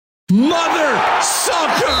Mother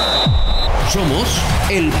Soccer. Somos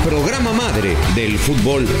el programa madre del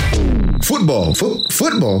fútbol. Football.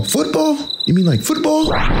 You mean like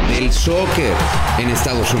football? Del soccer en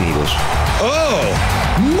Estados Unidos.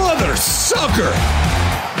 Oh, Mother Soccer.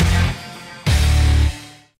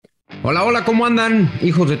 Hola, ¿cómo andan?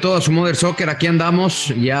 Hijos de toda su Mother Soccer, aquí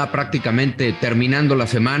andamos ya prácticamente terminando la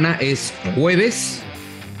semana. Es jueves,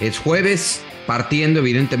 partiendo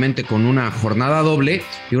evidentemente con una jornada doble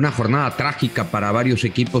y una jornada trágica para varios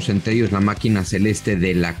equipos, entre ellos la máquina celeste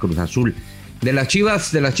de la Cruz Azul. De las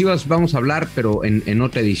Chivas vamos a hablar, pero en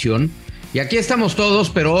otra edición. Y aquí estamos todos,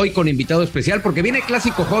 pero hoy con invitado especial, porque viene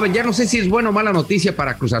Clásico Joven. Ya no sé si es buena o mala noticia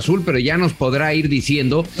para Cruz Azul, pero ya nos podrá ir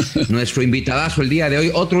diciendo nuestro invitadazo el día de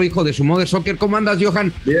hoy, otro hijo de su Mother Soccer. ¿Cómo andas,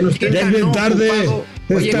 Johan? Bien, usted. Ya es bien tarde,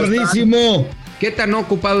 es tardísimo. ¿Qué tan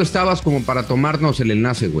ocupado estabas como para tomarnos el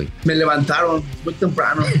enlace, güey? Me levantaron muy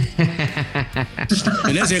temprano.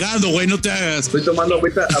 Venías llegando, güey, no te hagas. Estoy tomando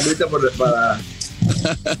agüita para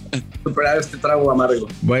superar este trago amargo.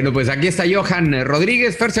 Bueno, pues aquí está Johan.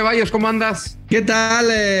 Rodríguez, Fer Ceballos, ¿cómo andas? ¿Qué tal?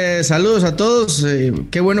 Saludos a todos.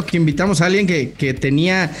 Qué bueno que invitamos a alguien que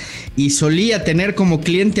tenía y solía tener como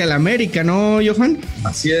cliente al América, ¿no, Johan?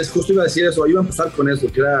 Así es, justo iba a decir eso. Iba a empezar con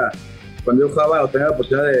eso, que era cuando yo jugaba o tenía la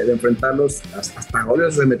oportunidad de enfrentarlos, hasta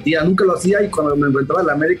goles les metía. Nunca lo hacía y cuando me enfrentaba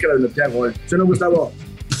al América les metía gol. ¿Sí, no, Gustavo?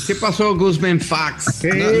 ¿Qué pasó, Guzmán Fax?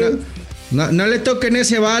 No le toquen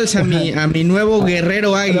ese vals a mi nuevo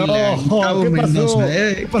guerrero águila. No, ¿qué pasó?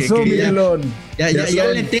 ¿Qué pasó, Miguelón?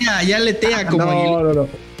 Ya letea como No.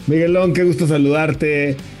 Miguelón, qué gusto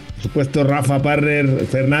saludarte. Por supuesto, Rafa Parrer,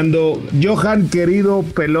 Fernando, Johan, querido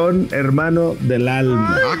pelón, hermano del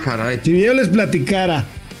alma. Caray. Si yo les platicara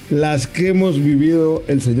las que hemos vivido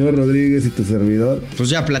el señor Rodríguez y tu servidor. Pues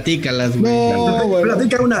ya platícalas, güey. No, bueno.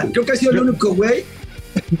 Platica una. Creo que ha sido el único güey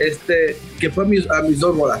que fue a mis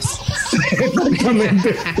dos bodas.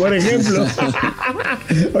 Exactamente, por ejemplo.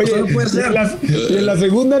 Oye, no puede ser. En la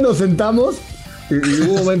segunda nos sentamos y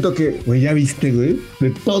hubo un momento que, güey, ya viste, güey, de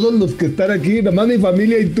todos los que están aquí, nada más mi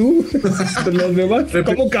familia y tú, los demás,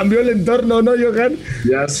 ¿cómo cambió el entorno, no, Johan?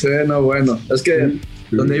 Ya sé, no, bueno, es que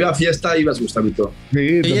donde iba a fiesta ibas, Gustavito.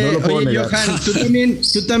 Sí, no lo puedo negar. Johan,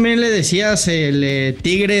 ¿tú también le decías el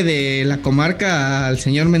tigre de la comarca al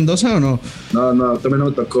señor Mendoza o no? No, también no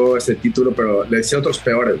me tocó ese título, pero le decía otros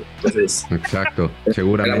peores. Entonces, exacto,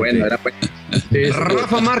 seguramente. Era bueno. Sí,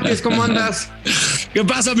 Rafa Márquez, ¿cómo andas? ¿Qué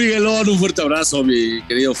pasa, Miguelón? Un fuerte abrazo, mi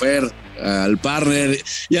querido Fer, al partner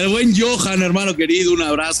y al buen Johan, hermano querido. Un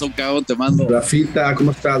abrazo, cabrón, te mando. Rafita,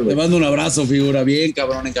 ¿cómo estás, güey? Te mando un abrazo, figura. Bien,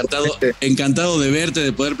 cabrón, encantado de verte,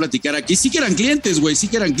 de poder platicar aquí. Sí que eran clientes, güey, sí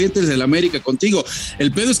que eran clientes del América contigo.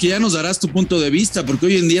 El pedo es que ya nos darás tu punto de vista, porque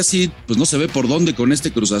hoy en día sí, pues no se ve por dónde con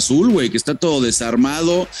este Cruz Azul, güey, que está todo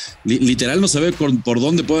desarmado. Literal no se ve por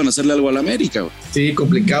dónde puedan hacerle algo al América, güey. Sí,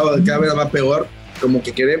 complicado, cada vez va peor. Como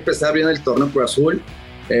que quiere empezar bien el torneo Cruz Azul.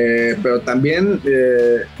 Pero también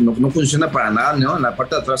no funciona para nada, ¿no? En la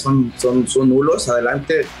parte de atrás son nulos,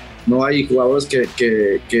 adelante no hay jugadores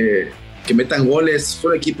que metan goles, es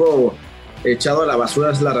un equipo echado a la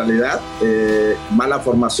basura, es la realidad, mala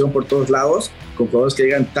formación por todos lados, con jugadores que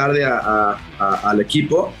llegan tarde al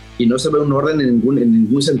equipo y no se ve un orden en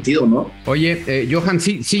ningún sentido, ¿no? Oye, Johan,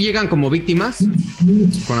 ¿sí llegan como víctimas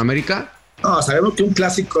con América? No, sabemos que un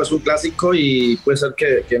clásico es un clásico y puede ser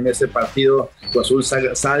que en ese partido Cruz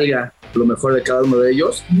Azul salga lo mejor de cada uno de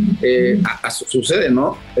ellos. Sucede,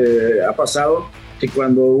 ¿no? Ha pasado que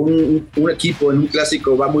cuando un equipo en un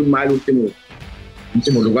clásico va muy mal, último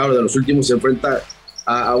lugar o de los últimos, se enfrenta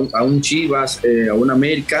a un Chivas, a un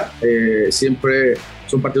América, siempre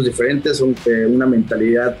son partidos diferentes, son una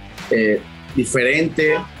mentalidad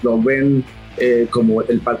diferente, lo ven como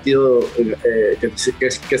el partido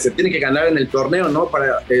que se tiene que ganar en el torneo, ¿no?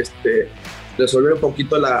 Para resolver un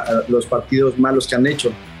poquito los partidos malos que han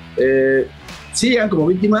hecho. Sí llegan como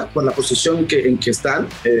víctima por la posición en que están,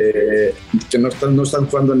 que no están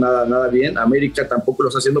jugando nada bien. América tampoco lo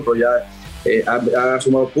está haciendo, pero ya ha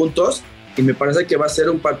sumado puntos y me parece que va a ser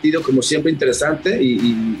un partido como siempre interesante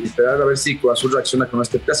y esperar a ver si Cruz Azul reacciona con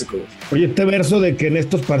este clásico. Oye, este verso de que en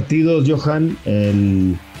estos partidos, Johan,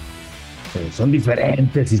 son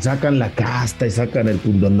diferentes y sacan la casta y sacan el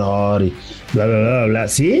pundonor y bla, bla, bla, bla.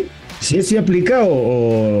 ¿Sí? ¿Sí aplica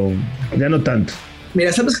o ya no tanto?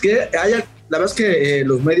 Mira, ¿sabes qué? La verdad es que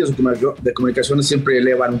los medios de comunicación siempre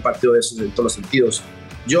elevan un partido de esos en todos los sentidos.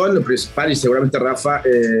 Yo en lo principal, y seguramente Rafa,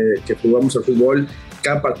 que jugamos al fútbol,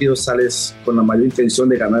 cada partido sales con la mayor intención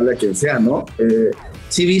de ganarle a quien sea, ¿no?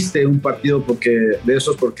 sí viste un partido porque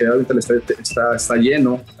ahorita está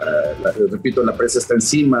lleno, repito, la prensa está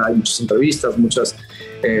encima, hay muchas entrevistas, muchas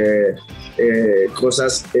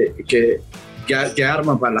cosas que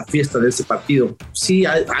arman para la fiesta de ese partido. Sí,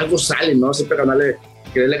 algo sale, ¿no? Siempre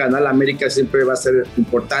quererle ganar a la América siempre va a ser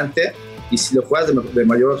importante, y si lo juegas de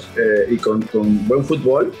mayor y con buen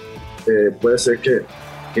fútbol, puede ser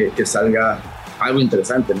que salga algo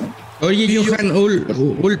interesante, ¿no? Oye, Johan,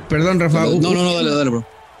 perdón, Rafa. No, dale, bro.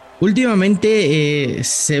 Últimamente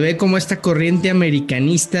se ve como esta corriente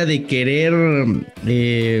americanista de querer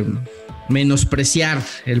menospreciar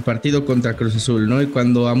el partido contra Cruz Azul, ¿no? Y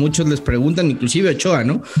cuando a muchos les preguntan, inclusive a Ochoa,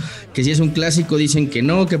 ¿no? Que si es un clásico, dicen que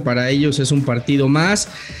no, que para ellos es un partido más.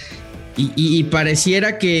 Y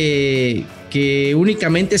pareciera que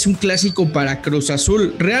únicamente es un clásico para Cruz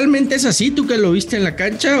Azul. ¿Realmente es así? ¿Tú que lo viste en la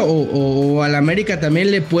cancha? ¿O al América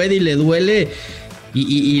también le puede y le duele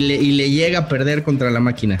y le llega a perder contra la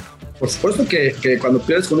máquina? Por supuesto que cuando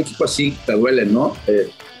pierdes con un equipo así te duele, ¿no?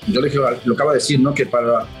 Yo lo acabo de decir, ¿no? Que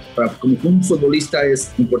para como un futbolista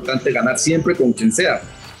es importante ganar siempre con quien sea,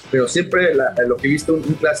 pero siempre lo que viste un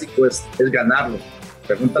clásico es ganarlo.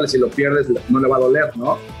 Pregúntale si lo pierdes, no le va a doler,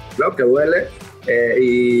 ¿no? Claro que duele,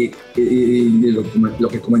 y lo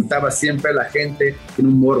que comentaba siempre, la gente tiene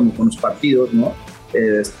un mormo con los partidos, ¿no?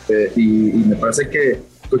 Y me parece que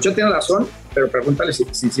Ochoa tiene razón, pero pregúntale si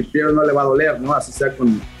pierde no le va a doler, ¿no? Así sea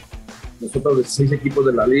con los otros 16 equipos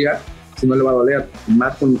de la liga, si no le va a doler,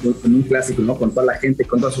 más con un clásico, ¿no? Con toda la gente,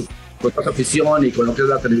 con toda su afición y con lo que es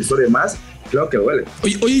la televisora y demás, claro que duele.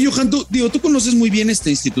 Oye, Johan, tú conoces muy bien esta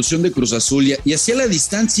institución de Cruz Azul y hacia la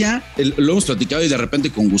distancia, lo hemos platicado y de repente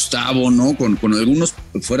con Gustavo, ¿no? Con algunos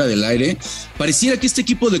fuera del aire, pareciera que este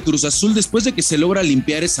equipo de Cruz Azul, después de que se logra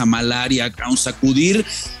limpiar esa malaria, sacudir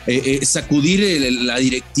la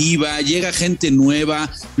directiva, llega gente nueva,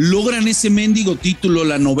 logran ese mendigo título,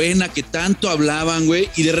 la 9ª que tanto hablaban, güey,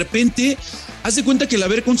 y de repente haz de cuenta que el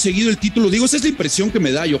haber conseguido el título, esa es la impresión que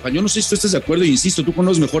me da, Johan. Yo no sé si tú estás de acuerdo, y insisto, tú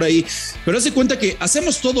conoces mejor ahí, pero haz de cuenta que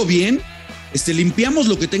hacemos todo bien, limpiamos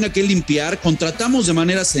lo que tenga que limpiar, contratamos de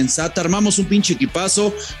manera sensata, armamos un pinche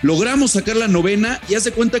equipazo, logramos sacar la 9ª y haz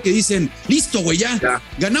de cuenta que dicen, listo, güey, ya,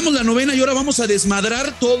 ganamos la 9ª y ahora vamos a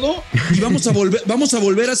desmadrar todo y vamos a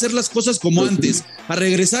volver a hacer las cosas como antes, a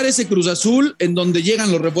regresar a ese Cruz Azul en donde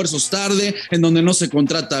llegan los refuerzos tarde, en donde no se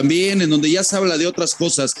contratan bien, en donde ya se habla de otras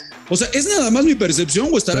cosas. O sea, ¿es nada más mi percepción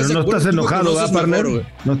o estarás de acuerdo? No estás enojado, ¿verdad, partner?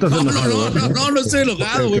 No estás enojado. No estoy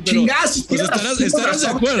enojado, güey, pero pues estarás de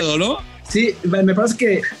acuerdo, ¿no? Sí, me parece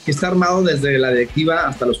que está armado desde la directiva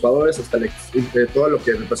hasta los jugadores, hasta todo lo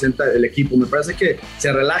que representa el equipo. Me parece que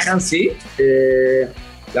se relajan, sí.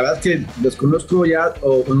 La verdad es que desconozco ya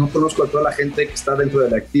o no conozco a toda la gente que está dentro de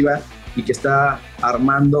la directiva y que está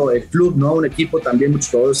armando el club, ¿no? Un equipo también, muchos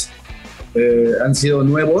jugadores han sido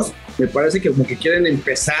nuevos. Me parece que como que quieren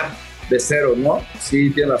empezar de cero, ¿no?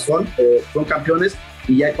 Sí, tienen razón. Son campeones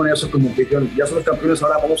y ya con eso como que ya son los campeones,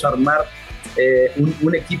 ahora vamos a armar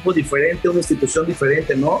un equipo diferente, una institución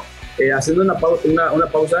diferente, ¿no? Haciendo una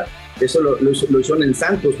pausa, eso lo hicieron en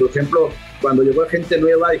Santos, por ejemplo, cuando llegó gente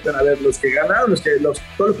nueva, dijeron, a ver, los que ganaron,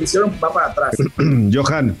 todo lo que hicieron va para atrás.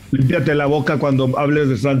 Johan, límpiate la boca cuando hables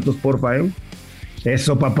de Santos, porfa, ¿eh?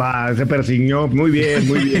 Eso, papá, se persignó. Muy bien,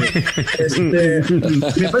 muy bien.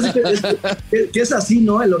 Me parece que es así,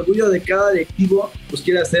 ¿no? El orgullo de cada directivo, pues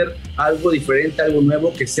quiere hacer algo diferente, algo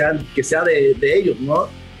nuevo, que sea de ellos, ¿no?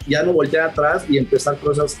 Ya no voltear atrás y empezar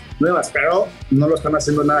cosas nuevas, pero no lo están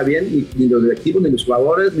haciendo nada bien, ni los directivos, ni los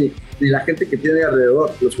jugadores, ni la gente que tiene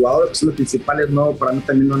alrededor. Los jugadores que son los principales, no, para mí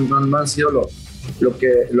también no han sido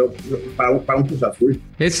para un Cruz Azul.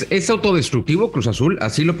 ¿Es autodestructivo Cruz Azul?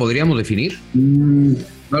 ¿Así lo podríamos definir?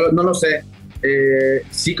 No lo sé.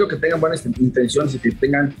 Sí creo que tengan buenas intenciones y que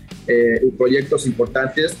tengan proyectos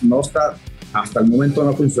importantes. Hasta el momento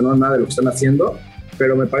no funcionó nada de lo que están haciendo,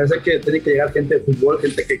 pero me parece que tiene que llegar gente de fútbol,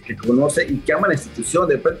 gente que conoce y que ama la institución.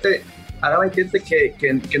 De repente agarran gente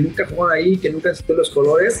que nunca juegan ahí, que nunca han los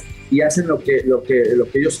colores y hacen lo que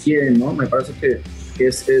ellos quieren, ¿no? Me parece que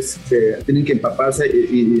tienen que empaparse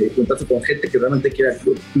y juntarse con gente que realmente quiera el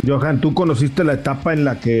club. Johan, tú conociste la etapa en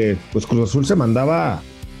la que pues Cruz Azul se mandaba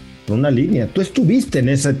por una línea. Tú estuviste en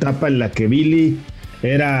esa etapa en la que Billy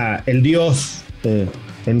era el dios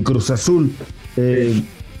en Cruz Azul.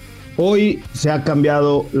 Hoy se han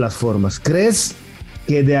cambiado las formas. ¿Crees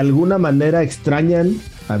que de alguna manera extrañan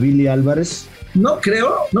a Billy Álvarez? No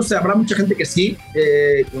creo, no sé, habrá mucha gente que sí.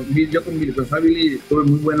 Yo con Billy tuve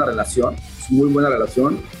muy buena relación,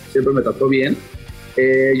 siempre me trató bien.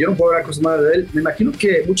 Yo no puedo hablar cosas malas de él. Me imagino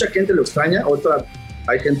que mucha gente lo extraña. Otra,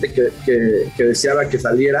 hay gente que deseaba que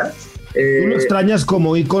saliera, ¿Tú lo extrañas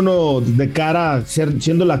como ícono de cara,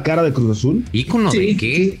 siendo la cara de Cruz Azul? ¿Ícono de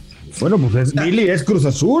qué? Bueno, pues Billy es Cruz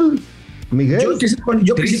Azul, Miguel.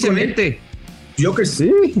 Yo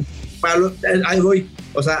crecí. Ahí voy.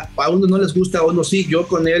 O sea, a unos no les gusta, a unos sí. Yo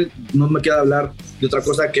con él no me queda hablar de otra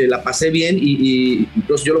cosa que la pasé bien y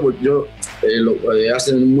incluso yo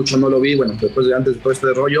hace mucho no lo vi, bueno, antes de todo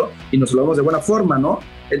este rollo, y nos hablamos de buena forma, ¿no?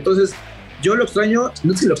 Entonces, yo lo extraño,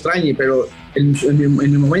 no es que lo extrañe, pero en su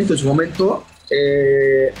momento,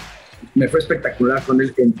 me fue espectacular con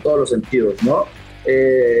él en todos los sentidos, ¿no?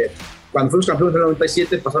 Cuando fuimos campeones en el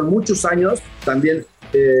 97, pasaron muchos años, también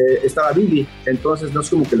estaba Billy, entonces no es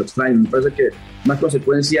como que lo extraño, me parece que más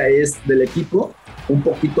consecuencia es del equipo, un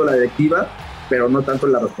poquito la directiva, pero no tanto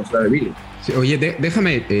la responsabilidad de Billy. Sí, oye,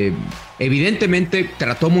 déjame, evidentemente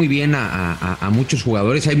trató muy bien a muchos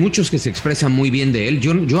jugadores, hay muchos que se expresan muy bien de él.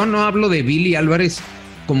 Yo no hablo de Billy Álvarez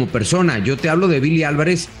como persona, yo te hablo de Billy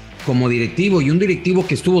Álvarez como directivo, y un directivo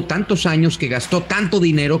que estuvo tantos años, que gastó tanto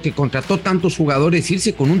dinero, que contrató tantos jugadores,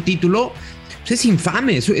 irse con un título, pues es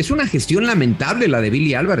infame, es una gestión lamentable la de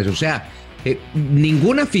Billy Álvarez. O sea,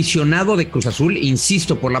 ningún aficionado de Cruz Azul,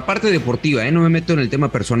 insisto, por la parte deportiva, no me meto en el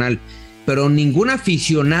tema personal, pero ningún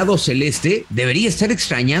aficionado celeste debería estar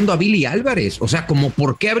extrañando a Billy Álvarez. O sea, como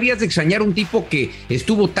 ¿por qué habrías de extrañar a un tipo que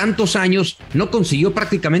estuvo tantos años, no consiguió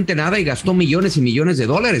prácticamente nada y gastó millones y millones de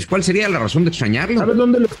dólares? ¿Cuál sería la razón de extrañarlo? ¿Sabes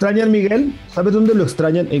dónde lo extrañan, Miguel? ¿Sabes dónde lo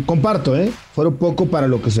extrañan? Comparto, fueron poco para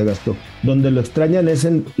lo que se gastó. Donde lo extrañan es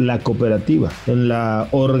en la cooperativa, en la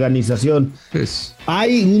organización. Pues,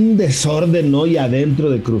 hay un desorden hoy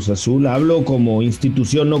adentro de Cruz Azul, hablo como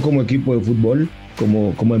institución, no como equipo de fútbol,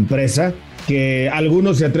 como empresa, que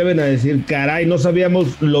algunos se atreven a decir, caray, no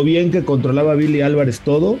sabíamos lo bien que controlaba Billy Álvarez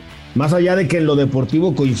todo, más allá de que en lo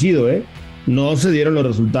deportivo coincido, no se dieron los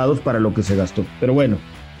resultados para lo que se gastó, pero bueno.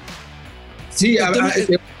 Sí,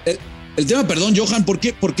 el tema, perdón, Johan, ¿por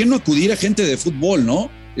qué no acudir a gente de fútbol,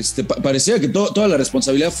 no? Parecía que toda la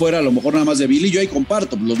responsabilidad fuera a lo mejor nada más de Billy. Yo ahí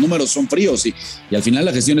comparto, los números son fríos y al final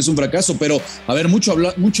la gestión es un fracaso, pero a ver, mucho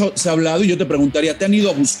se ha hablado y yo te preguntaría, ¿te han ido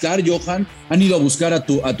a buscar, Johan? ¿Han ido a buscar a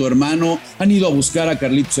tu hermano? ¿Han ido a buscar a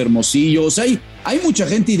Carlitos Hermosillo? O sea, hay mucha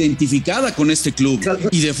gente identificada con este club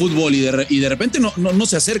y de fútbol y de repente no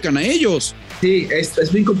se acercan a ellos. Sí,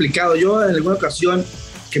 es muy complicado. Yo en alguna ocasión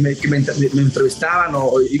que me entrevistaban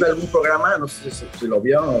o iba a algún programa, no sé si lo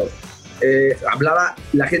vieron, hablaba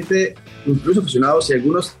la gente, incluso aficionados y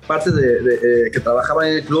algunas partes que trabajaban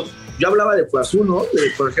en el club. Yo hablaba de Azul, ¿no?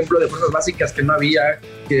 Por ejemplo, de fuerzas básicas que no había,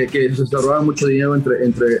 que se robaban mucho dinero entre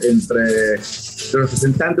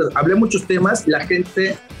representantes. Hablé muchos temas y la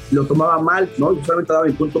gente lo tomaba mal, ¿no? Yo solamente daba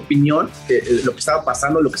mi punto de opinión, lo que estaba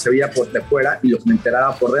pasando, lo que se veía por de fuera y lo que me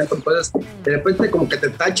enteraba por dentro. Entonces, de repente como que te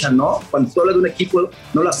tachan, ¿no? Cuando tú hablas de un equipo,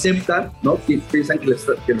 no lo aceptan, ¿no? Piensan que lo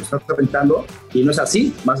estás enfrentando y no es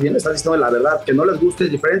así. Más bien estás diciendo la verdad, que no les guste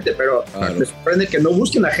es diferente, pero claro, les sorprende que no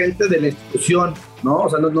busquen a gente de la institución, ¿no? O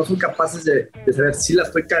sea, no son capaces de saber si la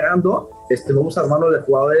estoy cagando, vamos a armarnos de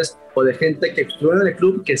jugadores o de gente que estuvieron en el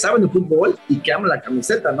club, que saben de fútbol y que aman la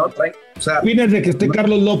camiseta, ¿no? O sea, ¿opinas de que esté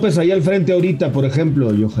Carlos López ahí al frente ahorita, por ejemplo,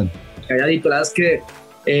 Johan? Calladito, la verdad es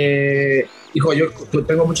que, hijo, yo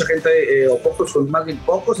tengo mucha gente, o pocos, más bien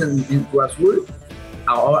pocos en Cruz Azul,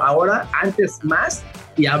 ahora, antes más,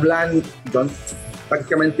 y hablan,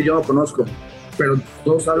 prácticamente yo no conozco, pero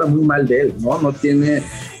todos hablan muy mal de él, ¿no? No tiene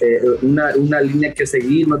una línea que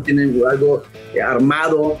seguir, no tiene algo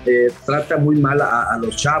armado, trata muy mal a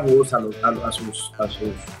los chavos, a sus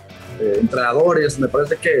entrenadores. Me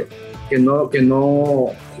parece que no sé,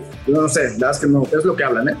 la verdad es que no, es lo que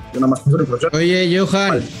hablan, Yo nada más puedo reprochar. Oye,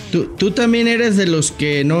 Johan, tú también eres de los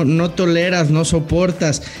que no toleras, no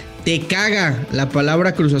soportas, ¿te caga la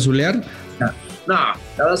palabra cruzazulear? No, la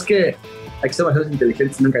verdad es que hay que ser bastante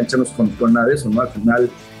inteligentes y no engancharnos con nada de eso, ¿no? Al final,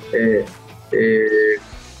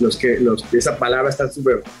 esa palabra está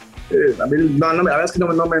súper... a mí, la verdad es que no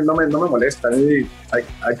me molesta. A mí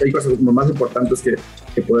hay cosas más importantes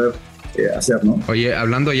que poder hacer, ¿no? Oye,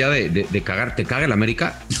 hablando ya de cagar, ¿te caga el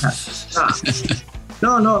América?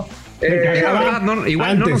 No. Igual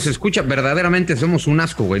antes. No nos escucha, verdaderamente somos un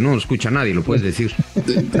asco, güey, no nos escucha nadie, lo puedes decir.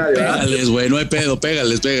 Pégales, güey, no hay pedo,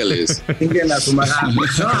 pégales. A su madre.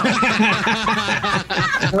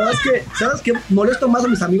 ¿Sabes qué? Molesto más a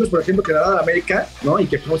mis amigos, por ejemplo, que la América, ¿no? Y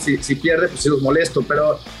que si pierde, pues sí los molesto,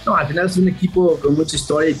 pero no, al final es un equipo con mucha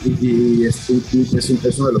historia y es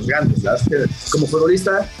uno de los grandes, ¿sabes? Que como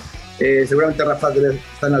futbolista, Seguramente Rafa debe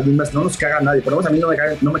estar en las mismas. No nos caga nadie. Por lo menos a mí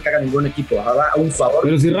no me caga ningún equipo. A un favor.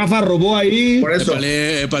 Pero si Rafa robó ahí. Por eso.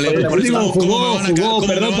 Épale, por eso jugó.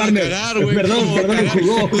 Perdón, partner. Perdón,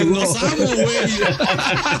 jugó. Los amo, güey.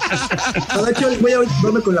 No, de hecho, voy a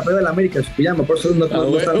dormir con la playera de la América en su pijama. Por eso no está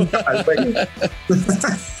nunca al cuello.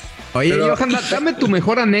 Oye, Johan, dame tu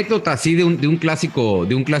mejor anécdota así de un clásico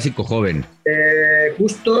joven.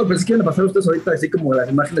 Justo, pensé que iban a pasar ustedes ahorita así como las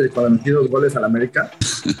imágenes de cuando metí 2 goles al América.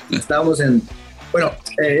 Estábamos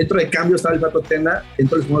entro de cambio, estaba el Pato Tena,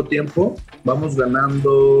 entro el segundo tiempo, vamos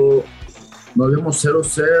ganando, nos vemos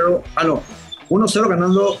 0-0, 1-0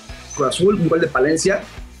 ganando Cruz Azul, un gol de Palencia.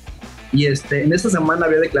 Y en esta semana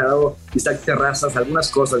había declarado Isaac Terrazas algunas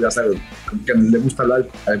cosas, ya saben, que le gusta hablar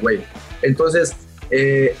al güey. Entonces,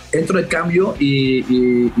 entro de cambio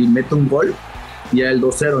y meto un gol y era el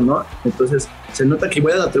 2-0, ¿no? Entonces se nota que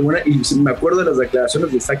voy a la tribuna y me acuerdo de las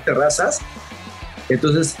declaraciones de Isaac Terrazas.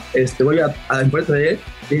 Entonces voy a enfrente de él,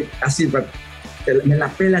 así, me la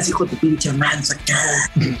pelas, hijo de tu pinche mansa cara.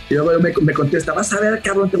 Y luego me contesta, vas a ver,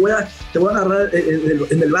 cabrón, te voy a agarrar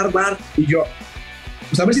en el bar. Y yo,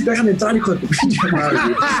 pues a ver si te dejan entrar, hijo de tu pinche madre.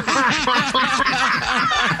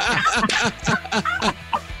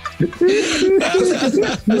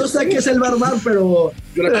 No sé qué es el bar, pero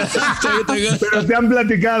te han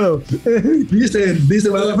platicado. ¿Viste,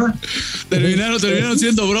 Rafa? Terminaron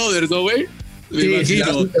siendo brothers, ¿no, güey? Me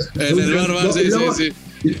imagino. En el bar, sí.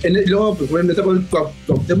 Y luego, pues, bueno, me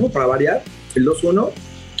tocó para variar, el 2-1,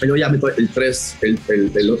 y luego ya meto el 3,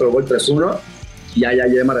 el otro gol 3-1. Ya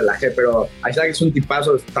me relajé, pero ahí está que es un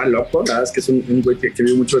tipazo, está loco, la verdad es que es un güey que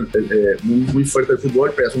vive mucho, muy fuerte el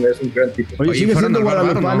fútbol, pero es un gran tipo. Oye, ¿sigue siendo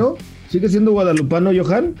guadalupano? ¿No? ¿Sigue siendo guadalupano,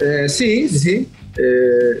 Johan? Sí.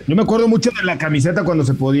 Yo me acuerdo mucho de la camiseta cuando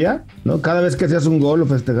se podía, ¿no? Cada vez que hacías un gol o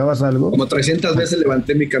festejabas algo. Como 300 veces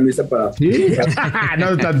levanté mi camisa para... ¿Sí?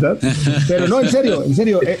 No tantas. Pero no, en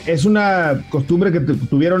serio, es una costumbre que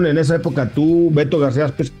tuvieron en esa época tú, Beto García,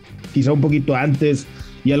 pues, quizá un poquito antes...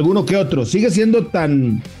 ¿Y alguno que otro? ¿Sigue siendo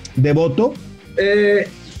tan devoto?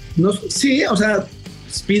 No, sí, o sea,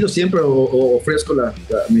 pido siempre o ofrezco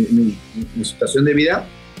mi situación de vida,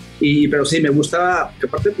 pero sí, me gustaba, que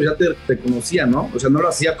aparte pues ya te conocía, ¿no? O sea, no lo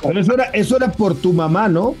hacía como... Pero eso era por tu mamá,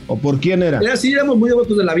 ¿no? ¿O por quién era? Sí, éramos muy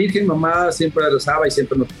devotos de la Virgen, mamá siempre rezaba y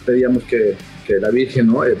siempre nos pedíamos que la Virgen,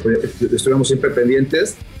 ¿no? Estuvimos siempre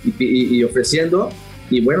pendientes y ofreciendo,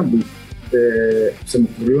 y bueno, se me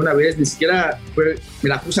ocurrió una vez, ni siquiera me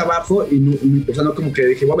la puse abajo o sea, no como que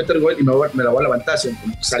dije voy a meter el gol y me la voy a levantar,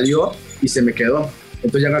 salió y se me quedó.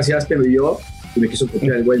 Entonces ya García me vio y me quiso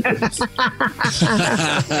copiar el gol.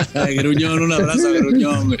 Gruñón, un abrazo a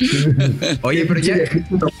Gruñón, güey. Oye, pero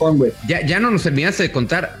ya no nos terminaste de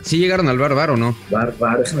contar, ¿sí llegaron al bar o no? Bar,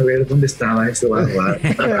 déjame ver dónde estaba ese bar.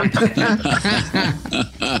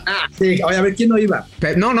 Sí, oye, a ver, ¿quién no iba?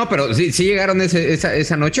 No, pero ¿sí llegaron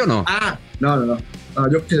esa noche o no? No,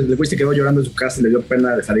 yo que el güey se quedó llorando en su casa y le dio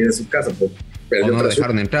pena de salir de su casa, pues. Pero no lo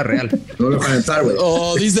dejaron entrar, real. No lo dejaron entrar, güey.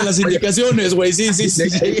 Dice las indicaciones, güey, sí.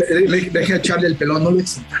 Le dejé a Charlie el pelón, no lo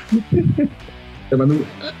dejes entrar. Te mandó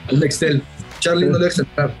un Excel. Charlie, no lo dejes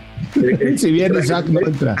entrar. Si viene Isaac, no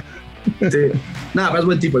entra. Sí. Nada, más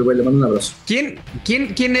buen tipo el güey, le mando un abrazo.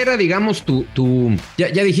 ¿Quién era, digamos, tu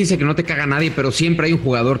ya dijiste que no te caga nadie, pero siempre hay un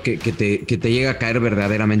jugador que te llega a caer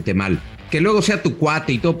verdaderamente mal? Que luego sea tu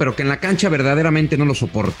cuate y todo, pero que en la cancha verdaderamente no lo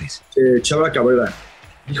soportes. Chava Cabrera.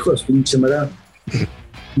 Hijo de su pinche madre.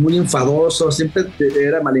 Muy enfadoso, siempre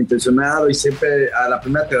era malintencionado y siempre a la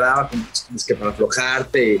primera te daba como que para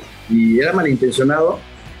aflojarte y era malintencionado.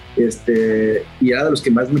 Y era de los que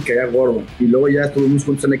más me caía gordo. Y luego ya estuvimos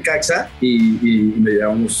juntos en Necaxa y me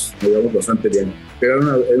llevamos bastante bien. Pero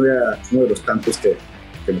era uno de los tantos que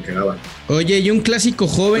me cagaban. Oye, ¿y un clásico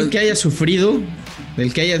joven que haya sufrido?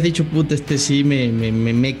 El que hayas dicho, puta, sí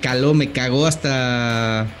me caló, me cagó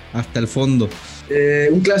hasta el fondo.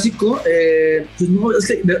 Un clásico, pues no, es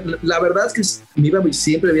que la verdad es que me iba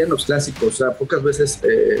siempre bien los clásicos. O sea, pocas veces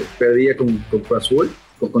perdía con Cruz Azul,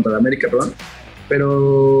 contra la América, perdón.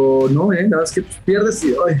 Pero no, la verdad es que pues, pierdes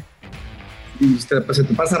y se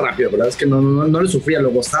te pasa rápido. La verdad es que no le sufría,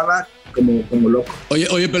 lo gozaba como loco.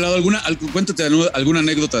 Oye, pelado, cuéntate alguna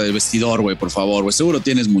anécdota del vestidor, güey, por favor, güey. Seguro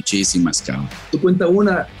tienes muchísimas, cabrón. Tú cuenta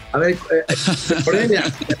una. A ver, por ejemplo,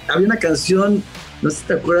 había una canción, no sé si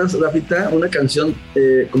te acuerdas, Rafita, una canción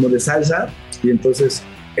como de salsa, y entonces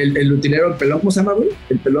el utilero, el pelón, ¿cómo se llama, güey?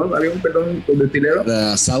 El pelón, había un pelón de utilero.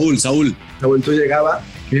 Saúl. Tú llegaba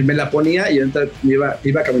y me la ponía y yo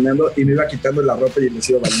iba caminando y me iba quitando la ropa y me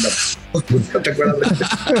iba bailando. ¿No te acuerdas de eso?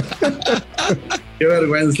 Qué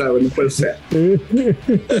vergüenza, güey, no puede ser.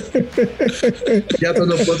 Ya todos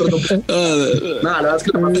los otros no. No, la verdad es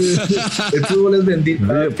que el fútbol es bendito.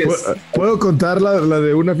 ¿Puedo contar la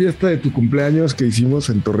de una fiesta de tu cumpleaños que hicimos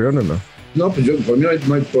en Torreón o no? No, pues por mí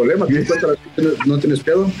no hay problema. Tú cuéntala, no tienes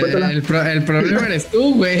pedo. Cuéntala. El problema eres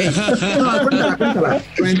tú, güey. No,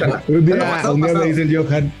 cuéntala. Un día me dice el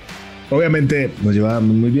Johan. Obviamente nos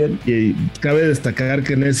llevábamos muy bien y cabe destacar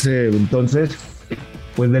que en ese entonces,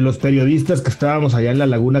 pues de los periodistas que estábamos allá en la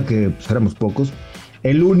laguna, que pues éramos pocos,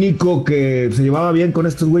 el único que se llevaba bien con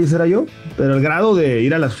estos güeyes era yo, pero el grado de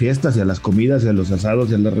ir a las fiestas y a las comidas y a los asados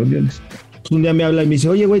y a las reuniones. Un día me habla y me dice,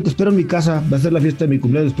 oye, güey, te espero en mi casa, va a ser la fiesta de mi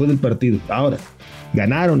cumpleaños después del partido. Ahora,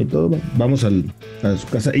 ganaron y todo, vamos a su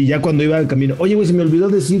casa. Y ya cuando iba al camino, oye, güey, se me olvidó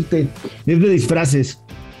decirte, es de disfraces.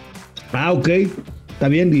 Ah, ok, está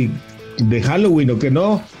bien, y de Halloween, ¿o qué?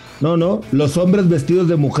 No, los hombres vestidos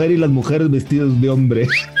de mujer y las mujeres vestidos de hombre.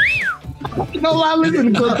 No mames,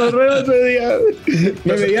 el cotorreo ese día.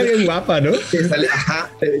 Me veía bien guapa, ¿no?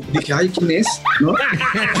 Ajá. Dije, ay, ¿quién es? ¿No?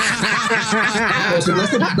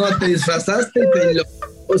 No, te disfrazaste y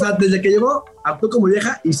o sea, desde que llegó, actuó como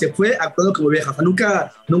vieja y se fue actuando como vieja. O sea,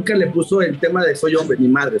 nunca le puso el tema de soy hombre ni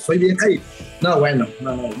madre, soy vieja y. No, bueno,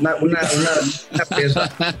 una pieza.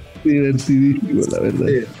 Divertidísimo, la verdad.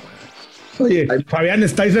 Sí. Oye, Fabián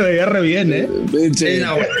está y se veía re bien, ¿eh? Sí,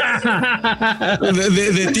 no,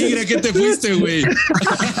 de tigre, ¿qué te fuiste, güey?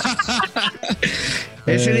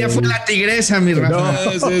 Ese día fue la tigresa, mi Rafa.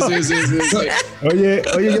 No. Sí. Oye,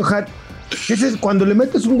 Johan, cuando le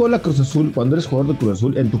metes un gol a Cruz Azul, cuando eres jugador de Cruz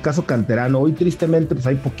Azul, en tu caso canterano, hoy tristemente pues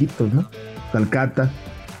hay poquitos, ¿no? Calcata,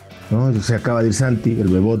 ¿no? Se acaba de ir Santi, el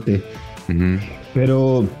Bebote. Uh-huh.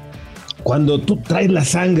 Pero cuando tú traes la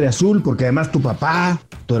sangre azul, porque además tu papá,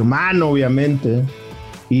 tu hermano, obviamente,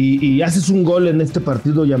 y haces un gol en este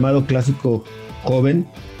partido llamado Clásico Joven,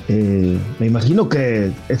 me imagino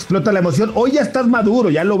que explota la emoción. Hoy ya estás maduro,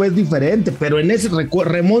 ya lo ves diferente, pero en ese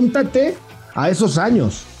remóntate a esos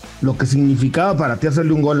años, lo que significaba para ti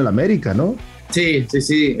hacerle un gol al América, ¿no? Sí.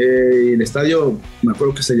 El estadio, me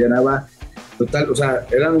acuerdo que se llenaba total, o sea,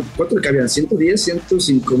 eran ¿cuánto le cabían? 110,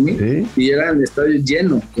 105 mil, ¿sí? Y eran estadios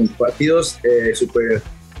llenos, con partidos súper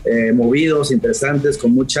movidos, interesantes,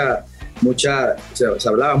 con mucha, se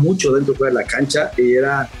hablaba mucho dentro de la cancha, y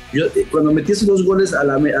cuando metí esos 2 goles a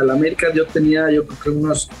la América, yo tenía, yo creo que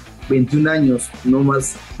unos 21 años, no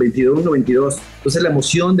más, 21, 22, entonces la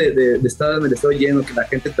emoción de estar en el estadio lleno, que la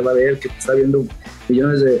gente te va a ver, que te está viendo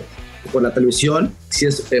millones por la televisión, sí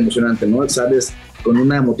es emocionante, ¿no? Sales con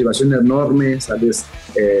una motivación enorme, sales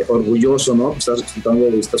orgulloso, ¿no? Estás disputando,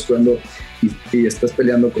 estás jugando y estás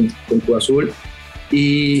peleando con Cruz Azul.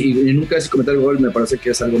 Y nunca ese cometer el gol me parece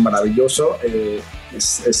que es algo maravilloso.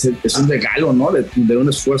 Es un regalo, ¿no? De un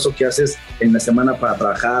esfuerzo que haces en la semana para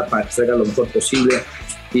trabajar, para que salga lo mejor posible.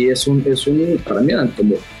 Y es un para mí era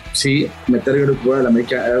como, sí, meter el gol a la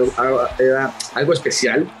América era algo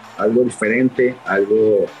especial, algo diferente,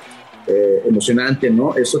 algo emocionante,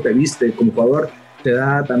 ¿no? Eso te viste como jugador, te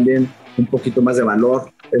da también un poquito más de valor.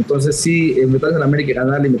 Entonces sí, meterse a la América y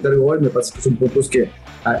ganar y meter gol, me parece que son puntos que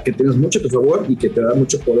tienes mucho a tu favor y que te da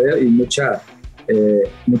mucho poder y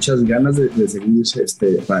muchas ganas de seguir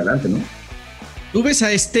para adelante, ¿no? ¿Tú ves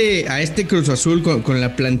a este Cruz Azul con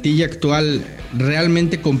la plantilla actual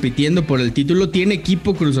realmente compitiendo por el título? ¿Tiene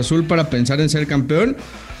equipo Cruz Azul para pensar en ser campeón?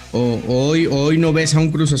 ¿O hoy no ves a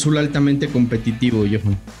un Cruz Azul altamente competitivo,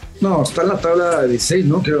 Johan? No, está en la tabla de 16,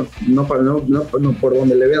 ¿no? Creo. No, por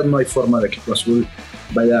donde le veas no hay forma de que Cruz Azul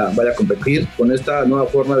vaya a competir. Con esta nueva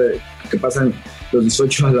forma de que pasan los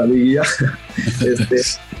 18 a la liguilla,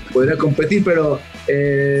 podría competir, pero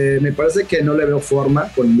me parece que no le veo forma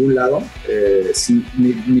por ningún lado,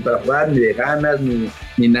 ni para jugar, ni de ganas,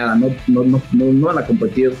 ni nada. No van a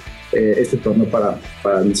competir este torneo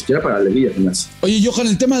para ni siquiera para la liguilla. Oye, Johan,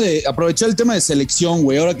 aprovechar el tema de selección,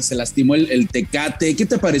 güey, ahora que se lastimó el Tecate, ¿qué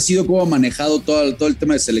te ha parecido cómo ha manejado todo el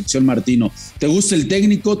tema de selección Martino? ¿Te gusta el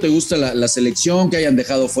técnico? ¿Te gusta la selección? Que hayan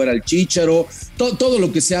dejado fuera al Chícharo, todo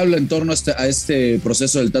lo que se habla en torno a este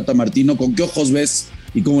proceso del Tata Martino, ¿con qué ojos ves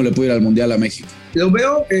y cómo le puede ir al Mundial a México? Lo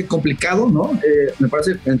veo complicado, ¿no? Me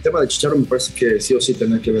parece, en el tema de Chícharo, me parece que sí o sí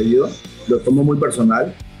tener que haber ido. Lo tomo muy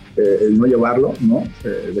personal, el no llevarlo, ¿no?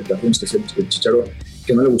 Declaraciones que hacía el Chícharo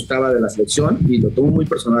que no le gustaba de la selección, y lo tomo muy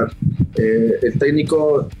personal. El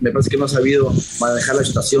técnico me parece que no ha sabido manejar la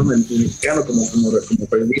situación, el mexicano como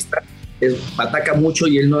periodista, ataca mucho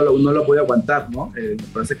y él no lo puede aguantar, ¿no? Me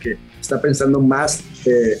parece que está pensando más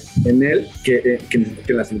en él que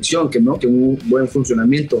en la selección, que un buen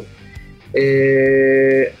funcionamiento.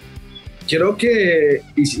 Creo que,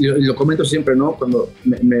 y lo comento siempre, ¿no? Cuando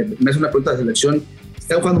me hace una pregunta de selección,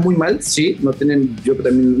 están jugando muy mal, sí, yo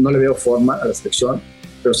también no le veo forma a la selección,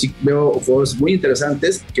 pero sí veo juegos muy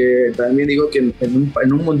interesantes que también digo que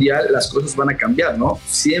en un mundial las cosas van a cambiar, ¿no?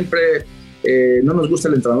 Siempre no nos gusta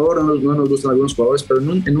el entrenador, no nos gustan algunos jugadores, pero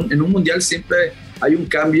en un mundial siempre hay un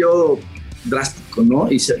cambio drástico,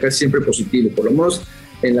 ¿no? Y casi siempre positivo, por lo menos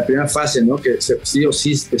en la primera fase, ¿no? Que sí o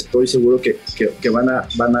sí estoy seguro que van a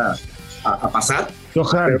pasar.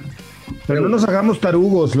 Johan, pero no nos hagamos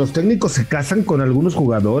tarugos, los técnicos se casan con algunos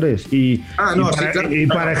jugadores y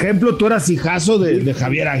para ejemplo tú eras hijazo de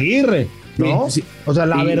Javier Aguirre, ¿no? Sí. O sea,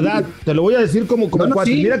 la verdad, te lo voy a decir como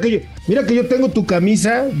cuate. Sí. Mira que yo tengo tu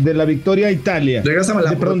camisa de la victoria a Italia. Regrésame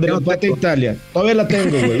la de empate a Italia. Todavía la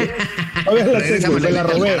tengo, güey. Todavía la tengo, me la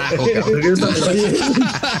robé.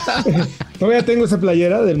 Todavía tengo esa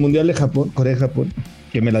playera del Mundial de Japón, Corea-Japón,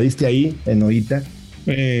 que me la diste ahí en Oita,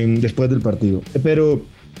 después del partido. Pero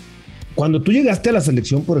cuando tú llegaste a la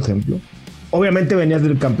selección, por ejemplo, obviamente venías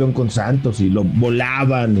del campeón con Santos y lo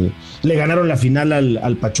volaban y le ganaron la final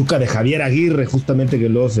al Pachuca de Javier Aguirre, justamente, que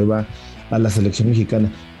luego se va a la selección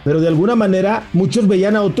mexicana. Pero de alguna manera muchos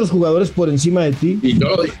veían a otros jugadores por encima de ti.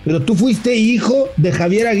 Pero tú fuiste hijo de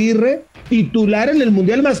Javier Aguirre, titular en el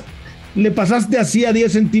Mundial, más le pasaste así a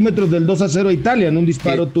 10 centímetros del 2-0 a Italia en un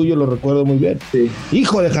disparo tuyo, lo recuerdo muy bien. Sí.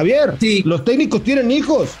 Hijo de Javier. Sí. Los técnicos tienen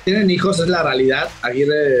hijos. Tienen hijos, es la realidad.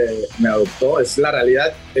 Aguirre me adoptó, es la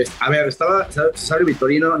realidad. A ver, estaba César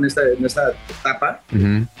Vitorino en esta etapa,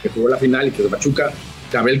 que jugó la final y que de Pachuca,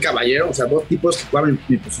 Gabriel Caballero, o sea, dos tipos que jugaban en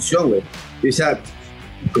mi posición, güey. Y decía,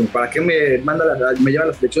 como para qué me lleva a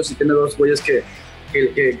la selección si tiene dos güeyes que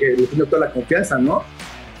le tiene toda la confianza, ¿no?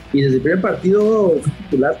 Y desde el primer partido fui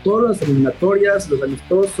titular todas las eliminatorias, los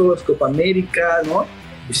amistosos, Copa América, ¿no?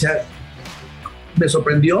 O sea, me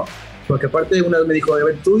sorprendió, porque aparte una vez me dijo,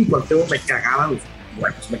 tú y Cuauhtémoc me cagaban,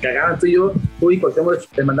 bueno, pues me cagaban, tú y Cuauhtémoc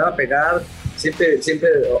te mandaba a pegar, siempre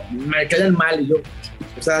me caían mal, y yo,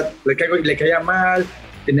 o sea, le caía mal,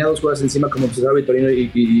 tenía dos jugadores encima como César Vitorino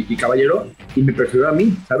y Caballero, y me prefirió a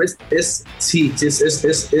mí, ¿sabes?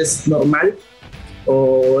 Es normal,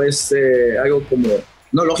 o es algo como...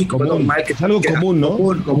 No, lógico, común. Es normal que... Es algo común, ¿no?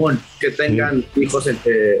 Común, que tengan hijos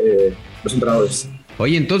los entrenadores.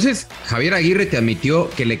 Oye, entonces Javier Aguirre te admitió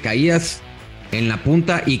que le caías en la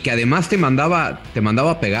punta y que además te mandaba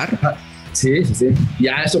a pegar. Sí.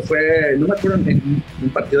 Ya eso fue, no me acuerdo, en un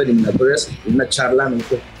partido de eliminatorias, en una charla, me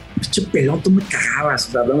dijo, pinche pelón, tú me cagabas,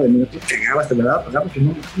 o sea, hablando de mí, tú me cagabas, te me daba a pagar porque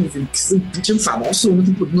no, es un pinche enfadoso,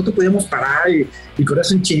 no te podíamos parar y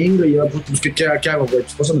corrías un chingo y yo, pues, ¿qué hago, güey? Tu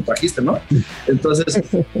esposo me trajiste, ¿no? Entonces,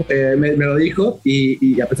 me lo dijo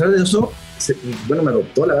y a pesar de eso, bueno, me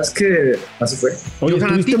adoptó, la verdad es que así fue. Oye,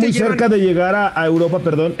 ¿estuviste muy cerca de llegar a Europa,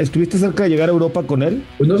 perdón? ¿Estuviste cerca de llegar a Europa con él?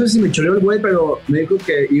 Pues no sé si me choreó el güey, pero me dijo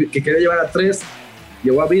que quería llevar a 3,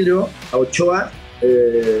 llevó a Vidrio, a Ochoa,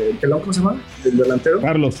 el pelón, ¿cómo se llama? El delantero.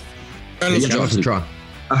 Carlos Ochoa.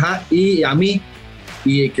 Ajá, y a mí,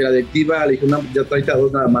 y que la directiva le dijo, no, ya tráete a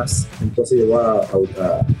 2 nada más. Entonces llevó a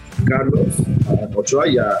Carlos, a Ochoa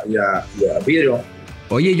y a Vidrio.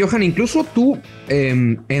 Oye, Johan, incluso tú,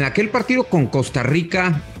 en aquel partido con Costa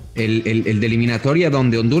Rica, el de eliminatoria,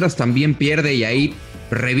 donde Honduras también pierde y ahí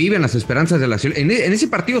reviven las esperanzas de la selección. ¿En ese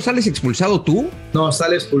partido sales expulsado tú? No,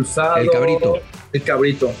 sale expulsado. El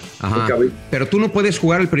Cabrito. Ajá. Pero tú no puedes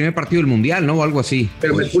jugar el primer partido del Mundial, ¿no? O algo así.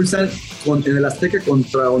 Pero me expulsan en el Azteca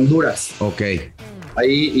contra Honduras. Ok.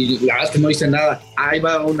 Ahí, y la verdad es que no hice nada. Ahí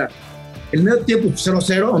va una. El medio tiempo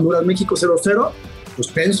 0-0, Honduras-México 0-0. Pues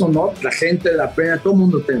tenso, ¿no? La gente, la pena, todo el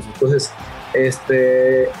mundo tenso. Entonces,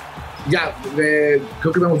 creo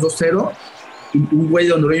que vamos 2-0. Un güey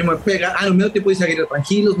de hondureño me pega. En el medio tiempo dice Aguirre,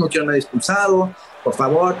 tranquilos, no quiero nadie expulsado. Por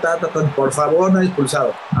favor, por favor, nadie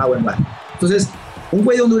expulsado. Bueno, va. Entonces, un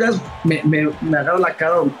güey de Honduras me agarra la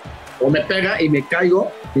cara o me pega y me caigo.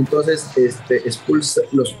 Entonces,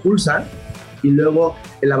 lo expulsan y luego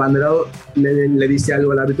el abanderado le dice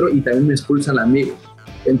algo al árbitro y también me expulsan a mí.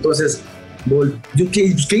 Entonces, ¿yo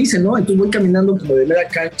qué hice, no? Entonces voy caminando como de media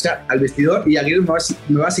cancha al vestidor y Aguirre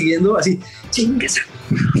me va siguiendo así, chingues,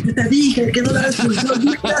 te dije que no la expulsado.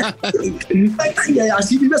 Y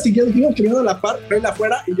así me iba siguiendo a la par, pero él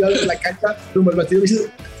afuera y yo en la cancha rumbo al vestidor y dice,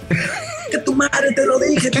 que tu madre te lo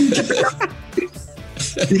dije, pinche pelado.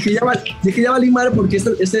 Dije, ya valí madre porque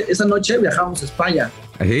esa noche viajábamos a España.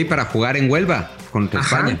 Sí, para jugar en Huelva contra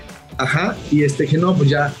España. Ajá, y que no, pues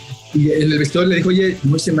ya. Y en el vestidor le dijo, oye,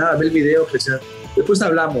 no hice nada, ve el video, que sea. Después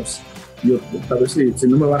hablamos. yo a ver si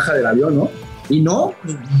no me baja del avión, ¿no? Y no,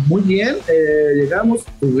 pues, muy bien, llegamos,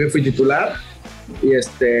 fui titular y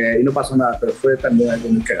no pasó nada, pero fue también algo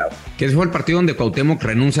muy cagado. Que ese fue el partido donde Cuauhtémoc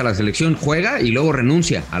renuncia a la selección, juega y luego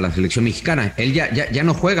renuncia a la selección mexicana. Él ya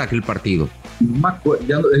no juega aquel partido.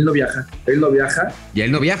 Él no viaja. Ya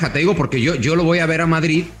él no viaja, te digo, porque yo lo voy a ver a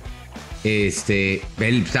Madrid.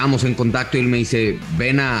 Estábamos en contacto y él me dice,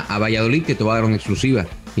 ven a Valladolid que te voy a dar una exclusiva.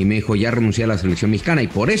 Y me dijo, ya renuncié a la selección mexicana y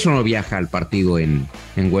por eso no viaja al partido en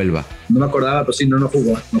Huelva. No me acordaba, pero sí, no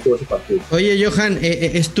jugó ese partido. Oye, Johan,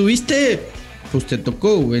 estuviste, pues te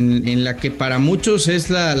tocó en la que para muchos es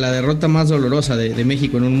la derrota más dolorosa de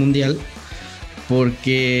México en un mundial,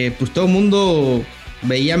 porque pues todo el mundo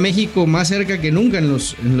veía a México más cerca que nunca en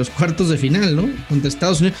los cuartos de final, ¿no? Contra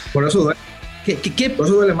Estados Unidos. Por eso duele. Por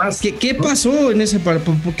eso duele más. ¿Qué pasó en ese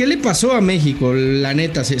partido? ¿Por qué le pasó a México? La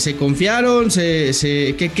neta, ¿se confiaron?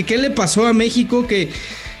 ¿Qué le pasó a México que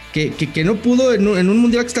no pudo en un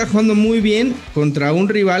mundial que estaba jugando muy bien contra un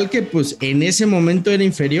rival que pues en ese momento era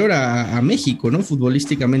inferior a México, ¿no?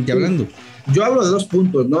 Futbolísticamente hablando. Yo hablo de 2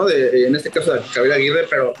 puntos, ¿no? En este caso de Javier Aguirre,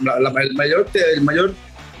 pero el mayor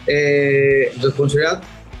responsabilidad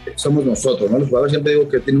somos nosotros, ¿no? Los jugadores siempre digo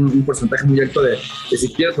que tienen un porcentaje muy alto de si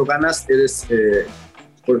pierdes o ganas, eres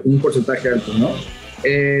por un porcentaje alto, ¿no?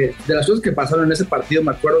 De las cosas que pasaron en ese partido, me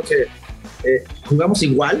acuerdo que jugamos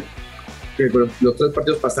igual que los 3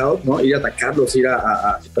 partidos pasados, ¿no? Ir a atacarlos, ir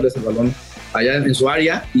a quitarles el balón allá en su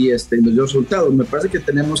área y nos dio resultados. Me parece que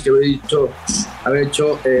tenemos que haber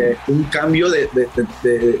hecho un cambio de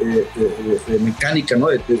mecánica, ¿no?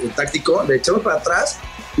 De táctico, de echarnos para atrás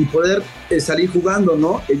y poder salir jugando,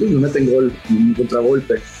 ¿no? Ellos nos meten gol, un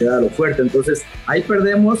contragolpe, que era lo fuerte. Entonces, ahí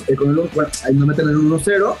perdemos, ahí nos meten el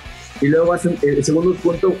 1-0 y luego hacen el segundo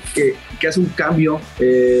punto que hace un cambio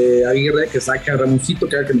Aguirre, que saca a Ramoncito,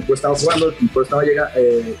 que era el que mejor estaba jugando, el que mejor estaba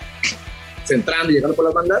centrando y llegando por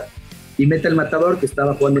las bandas, y mete al Matador, que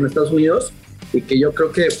estaba jugando en Estados Unidos, y que yo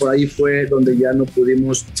creo que por ahí fue donde ya no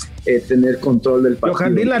pudimos tener control del partido.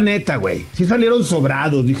 Johan, di la neta, güey. Sí salieron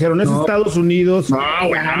sobrados. Dijeron, es Estados Unidos.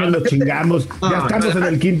 Lo chingamos. Ya estamos en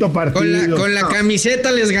el 5º partido. Con la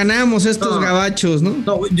camiseta les ganamos estos gabachos, ¿no?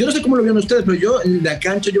 No, yo no sé cómo lo vieron ustedes, pero yo en la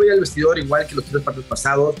cancha, yo veía el vestidor igual que los 3 partidos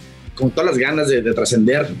pasados, con todas las ganas de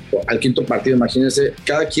trascender al 5º partido. Imagínense,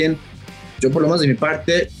 cada quien, yo por lo menos de mi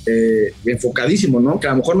parte, enfocadísimo, ¿no? Que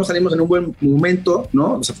a lo mejor no salimos en un buen momento,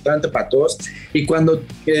 ¿no? Desafortunadamente para todos. Y cuando,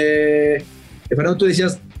 Fernando, tú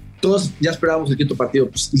decías, todos ya esperábamos el 5º partido,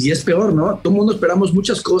 pues, y es peor, ¿no? Todo el mundo esperamos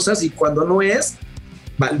muchas cosas y cuando no es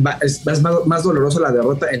más dolorosa la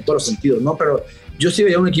derrota en todos los sentidos, ¿no? Pero yo sí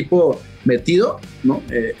veía un equipo metido, ¿no?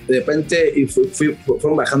 De repente y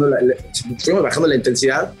fuimos bajando la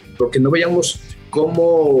intensidad porque no veíamos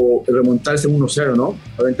cómo remontar ese 1-0, ¿no?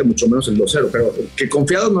 Obviamente mucho menos el 2-0, pero que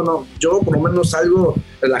confiados no. Yo por lo menos salgo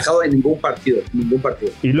relajado en ningún partido.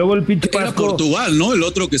 Y luego el pinche Era Portugal, ¿no? El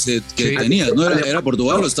otro que tenías, ¿no? ¿Era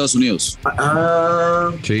Portugal o Estados Unidos?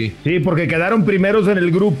 Sí. Sí, porque quedaron primeros en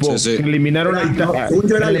el grupo. Sí. Que eliminaron a Italia.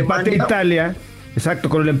 El empate en Italia. Exacto,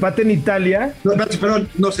 con el empate en Italia. No, pero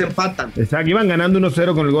nos empatan. Exacto, iban ganando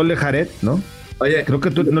 1-0 con el gol de Jared, ¿no? Oye, creo que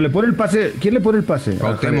no le pone el pase. ¿Quién le pone el pase?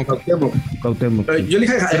 Cuauhtémoc. Yo le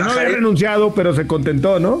dije no había renunciado, pero se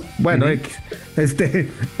contentó, ¿no? Bueno,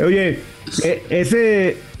 oye,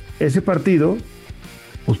 ese partido,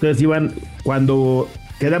 ustedes iban cuando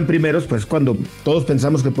quedan primeros, pues cuando todos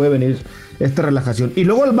pensamos que puede venir esta relajación. Y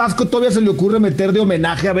luego al Vasco todavía se le ocurre meter de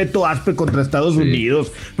homenaje a Beto Aspe contra Estados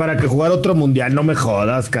Unidos para que jugara otro mundial. No me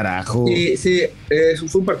jodas, carajo. Sí,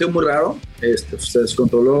 fue un partido muy raro. Se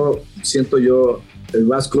descontroló, siento yo, el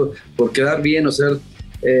Vasco por quedar bien o ser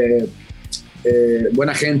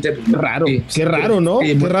buena gente. Pues, qué raro, ¿no?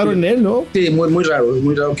 Sí, qué raro en él, ¿no? Sí, muy raro. Es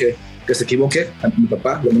muy raro que se equivoque. A mi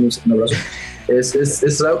papá, le mando un abrazo.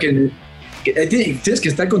 Es raro que tienes que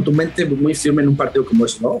estar con tu mente muy firme en un partido como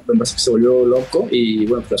eso, ¿no? Me parece que se volvió loco y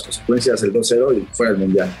bueno, pues las consecuencias, el 2-0 y fuera del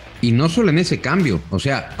mundial. Y no solo en ese cambio, o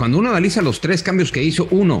sea, cuando uno analiza los 3 cambios que hizo,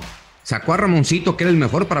 uno, sacó a Ramoncito, que era el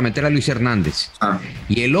mejor, para meter a Luis Hernández.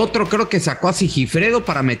 Y el otro creo que sacó a Sigifredo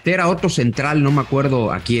para meter a otro central, no me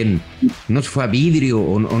acuerdo a quién, no sé si fue a Vidrio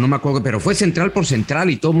o no me acuerdo, pero fue central por central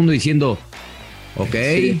y todo el mundo diciendo, ok,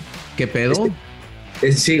 sí. ¿Qué pedo?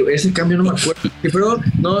 Sí, ese cambio no me acuerdo. Pero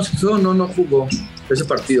no jugó ese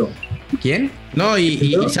partido. ¿Quién? No,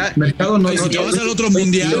 Mercado no. Si te vas al otro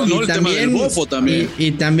mundial, ¿no? El tema del bofo también. Y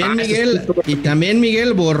también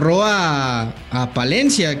Miguel borró a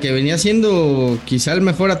Palencia, que venía siendo quizá el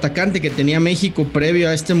mejor atacante que tenía México previo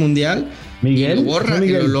a este mundial. Miguel. Y lo borra,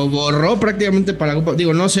 Miguel? lo borró prácticamente para la Copa.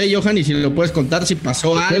 Digo, no sé, Johan, y si lo puedes contar, si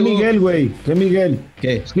pasó ¿Qué algo. Miguel, güey? ¿Qué Miguel?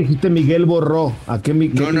 ¿Qué? Es que dijiste Miguel borró. ¿A qué,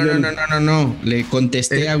 Miguel? No. Le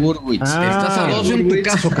contesté a Gurwitz. Estás a 12 en tu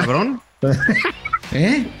caso, cabrón.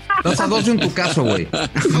 ¿Eh? Estás a 12 en tu caso, güey.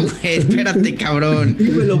 Güey, espérate, cabrón. Y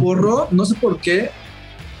me lo borró, no sé por qué.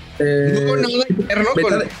 No hubo nada interno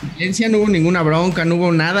con la presidencia, no hubo ninguna bronca, no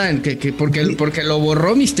hubo nada porque lo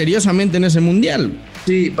borró misteriosamente en ese mundial.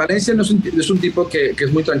 Sí, Valencia no es un tipo que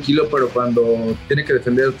es muy tranquilo, pero cuando tiene que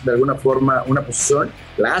defender de alguna forma una posición,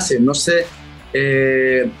 la hace. No sé,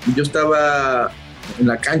 yo estaba en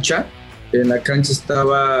la cancha nos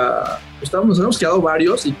habíamos quedado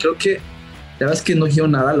varios y creo que la verdad es que no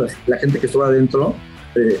dijeron nada la gente que estaba adentro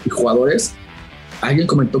y jugadores. Alguien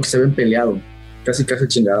comentó que se habían peleado, casi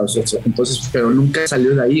chingados, entonces, pero nunca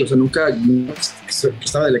salió de ahí, o sea, nunca que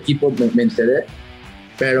estaba del equipo me enteré,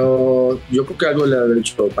 pero yo creo que algo le había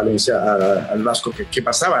dicho Valencia al Vasco que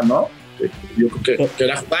pasaba, ¿no? Yo creo que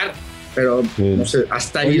era jugar, pero no sé,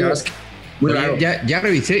 hasta ahí la verdad es que muy raro. Ya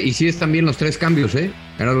revisé y sí están bien los 3 cambios, ¿eh?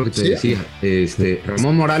 Era lo que te decía.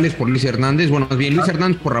 Ramón Morales por Luis Hernández, bueno, más bien Luis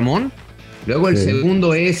Hernández por Ramón, luego el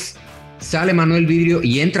segundo es sale Manuel Vidrio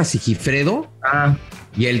y entra Sigifredo.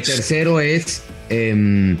 Y el tercero es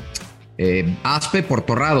Aspe por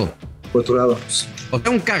Torrado. Por Torrado. O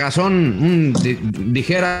sea, un cagazón,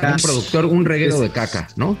 dijera un productor, un reguero de caca,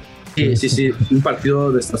 ¿no? Sí. Un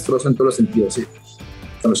partido desastroso en todos los sentidos, sí.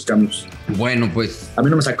 Con los cambios. Bueno, pues. A mí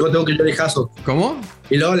no me sacó, tengo que yo dejazo. ¿Cómo?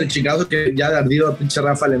 Y luego el chingado que ya de ardido a pinche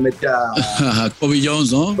Rafa le mete a Kobe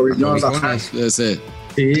Jones, ¿no? Kobe Jones, ajá. Ese.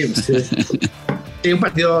 Sí. Sí, un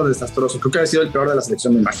partido desastroso. Creo que ha sido el peor de la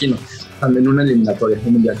selección, me imagino. En una eliminatoria,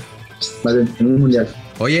 un mundial. Más bien, en un mundial.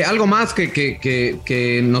 Oye, ¿algo más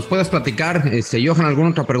que nos puedas platicar? Johan,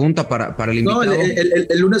 ¿alguna otra pregunta para el invitado? No,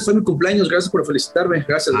 el lunes fue mi cumpleaños. Gracias por felicitarme.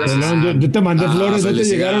 Gracias. No, yo te mandé flores, no te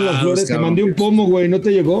llegaron las flores. Te mandé un pomo, güey, ¿no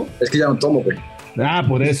te llegó? Es que ya no tomo, güey.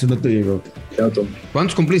 Por eso no te llegó. Ya no tomo.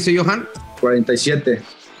 ¿Cuántos cumpliste, Johan? 47.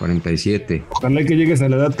 47. Ojalá que llegues a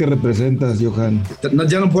la edad que representas, Johan. No,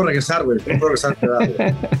 ya no puedo regresar, güey. No puedo regresar a la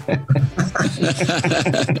edad,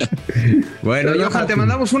 Bueno, Johan, te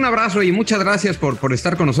mandamos un abrazo y muchas gracias por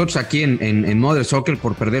estar con nosotros aquí en Mother Soccer,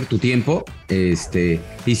 por perder tu tiempo. Y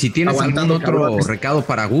si tienes algún otro recado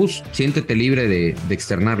para Gus, siéntete libre de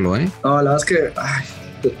externarlo, ¿eh? No, la verdad es que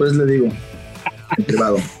después le digo en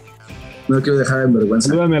privado. No quiero dejar en vergüenza.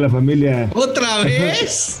 Salúdame a la familia. ¿Otra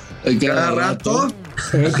vez? Cada rato.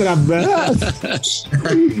 Otra vez.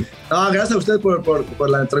 No, gracias a ustedes por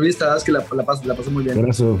la entrevista. La verdad es que la pasé muy bien.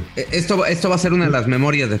 Abrazo. Esto va a ser una de las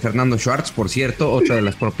memorias de Fernando Schwartz, por cierto, otra de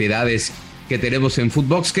las propiedades que tenemos en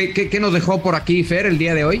Footbox. ¿Qué nos dejó por aquí, Fer, el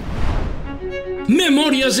día de hoy?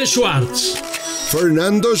 Memorias de Schwartz.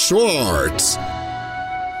 Fernando Schwartz.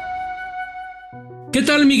 ¿Qué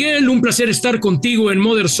tal, Miguel? Un placer estar contigo en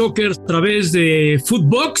Mother Soccer a través de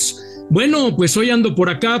Footbox. Bueno, pues hoy ando por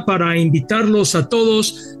acá para invitarlos a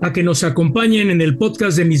todos a que nos acompañen en el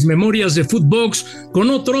podcast de mis memorias de Footbox con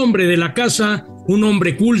otro hombre de la casa, un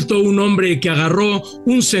hombre culto, un hombre que agarró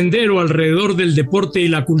un sendero alrededor del deporte y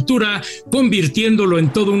la cultura, convirtiéndolo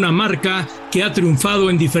en toda una marca que ha triunfado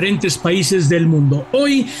en diferentes países del mundo.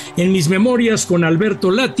 Hoy, en mis memorias con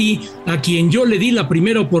Alberto Lati, a quien yo le di la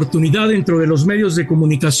primera oportunidad dentro de los medios de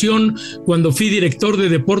comunicación cuando fui director de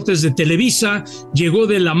deportes de Televisa, llegó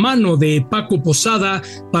de la mano de Paco Posada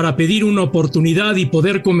para pedir una oportunidad y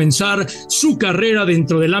poder comenzar su carrera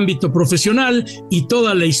dentro del ámbito profesional, y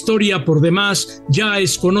toda la historia por demás ya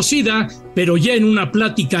es conocida, pero ya en una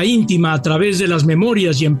plática íntima a través de las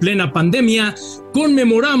memorias y en plena pandemia,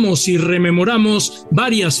 conmemoramos y rememoramos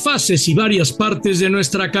varias fases y varias partes de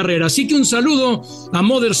nuestra carrera. Así que un saludo a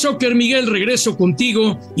Mother Soccer. Miguel, regreso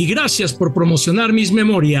contigo y gracias por promocionar mis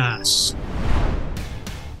memorias.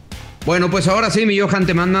 Bueno, pues ahora sí, mi Johan,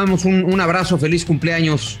 te mandamos un abrazo, feliz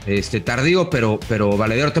cumpleaños, tardío, pero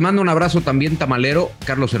valedero. Te mando un abrazo también tamalero,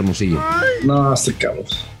 Carlos Hermosillo. No, este cabrón.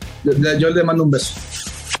 Yo le mando un beso.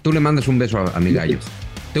 Tú le mandas un beso a mi gallo.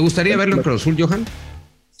 ¿Te gustaría verlo en Cruz Azul, Johan?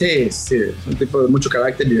 Sí, es un tipo de mucho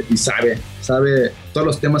carácter y sabe todos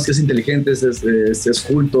los temas, que es inteligente, es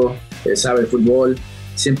culto, sabe fútbol.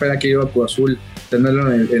 Siempre ha querido a Cruz Azul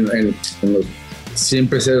tenerlo en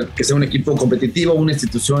siempre que sea un equipo competitivo, una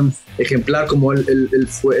institución ejemplar como él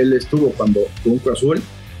estuvo cuando tuvo un Cruz Azul.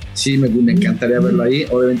 Sí, me encantaría verlo ahí.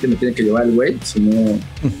 Obviamente me tiene que llevar el güey, si no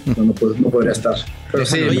podría estar. Pero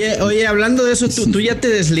sí. Oye, hablando de eso, ¿tú ya te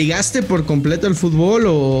desligaste por completo del fútbol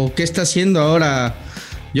o qué está haciendo ahora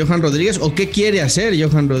Johan Rodríguez, o qué quiere hacer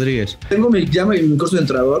Johan Rodríguez? Tengo mi curso de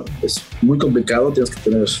entrenador, es muy complicado, tienes que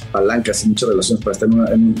tener palancas y muchas relaciones para estar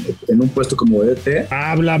en un puesto como DT.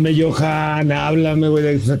 Háblame, Johan, háblame,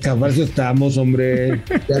 güey, de acabar si estamos, hombre.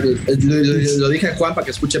 Lo dije a Juan para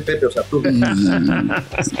que escuche Pepe, o sea, tú.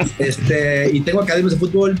 Y tengo academias de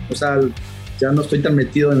fútbol, o sea, ya no estoy tan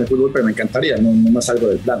metido en el fútbol, pero me encantaría, no más salgo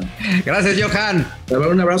del plan. Gracias, Johan.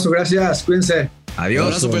 Un abrazo, gracias, cuídense. Adiós. Un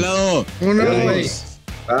abrazo, pelado.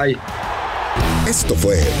 Bye. Esto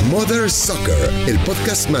fue Mother Soccer, el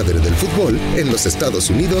podcast madre del fútbol en los Estados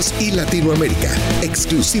Unidos y Latinoamérica,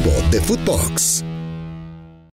 exclusivo de Footbox.